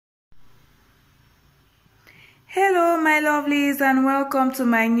Hello my lovelies and welcome to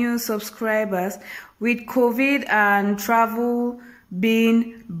my new subscribers. With COVID and travel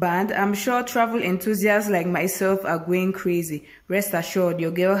being banned, I'm sure travel enthusiasts like myself are going crazy. Rest assured,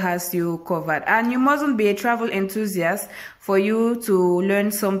 your girl has you covered. And you mustn't be a travel enthusiast for you to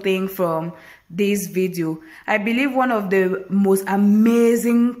learn something from this video. I believe one of the most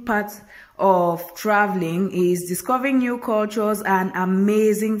amazing parts of traveling is discovering new cultures and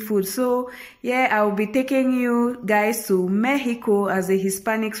amazing food. So yeah, I will be taking you guys to Mexico, as the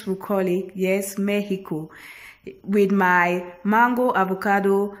Hispanics will call it. Yes, Mexico, with my mango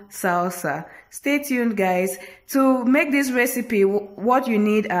avocado salsa. Stay tuned guys. To make this recipe, what you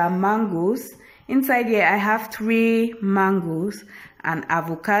need are mangoes. Inside here I have 3 mangoes, an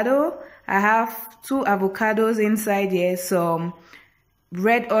avocado. I have 2 avocados inside here, some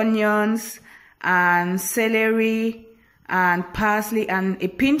red onions and celery and parsley and a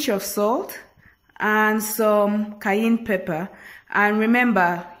pinch of salt and some cayenne pepper. And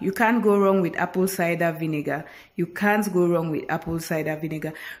remember, you can't go wrong with apple cider vinegar. You can't go wrong with apple cider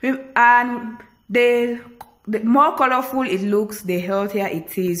vinegar. And the more colorful it looks, the healthier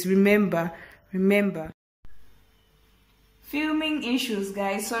it is. Remember. Filming issues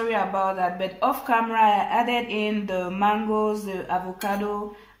guys, sorry about that, but off camera I added in the mangoes, the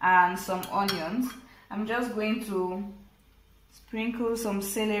avocado and some onions. I'm just going to sprinkle some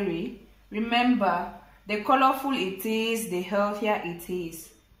celery. Remember, the colorful it is, the healthier it is.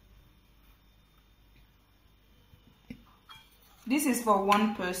 This is for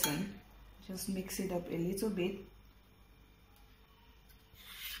one person. Just mix it up a little bit.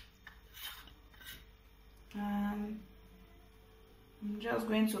 I'm just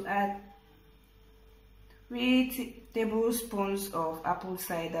going to add 3 tablespoons of apple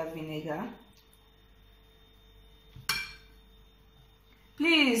cider vinegar.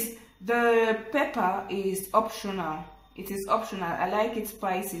 Please, the pepper is optional. It is optional. I like it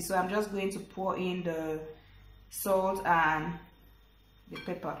spicy, so I'm just going to pour in the salt and the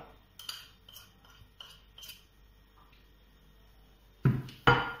pepper.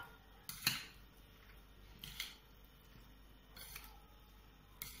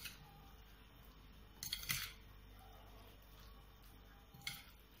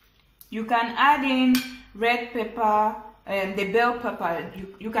 You can add in red pepper and the bell pepper.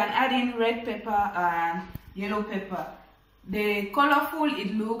 You can add in red pepper and yellow pepper. The colorful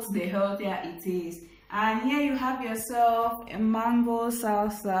it looks, the healthier it is. And here you have yourself a mango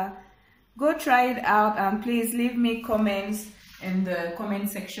salsa. Go try it out and please leave me comments in the comment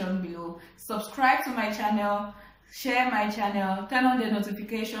section below. Subscribe to my channel, share my channel, turn on the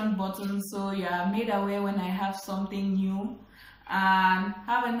notification button so you are made aware when I have something new. And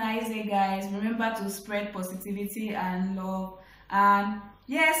have a nice day guys. Remember to spread positivity and love, and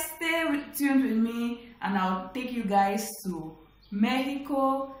yes, stay tuned with me and I'll take you guys to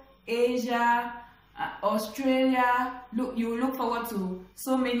Mexico, Asia, Australia. You look forward to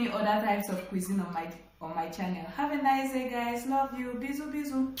so many other types of cuisine on my channel. Have a nice day guys. Love you. Bizu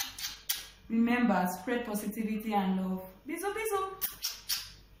bizu. Remember, spread positivity and love. Bizu bizu.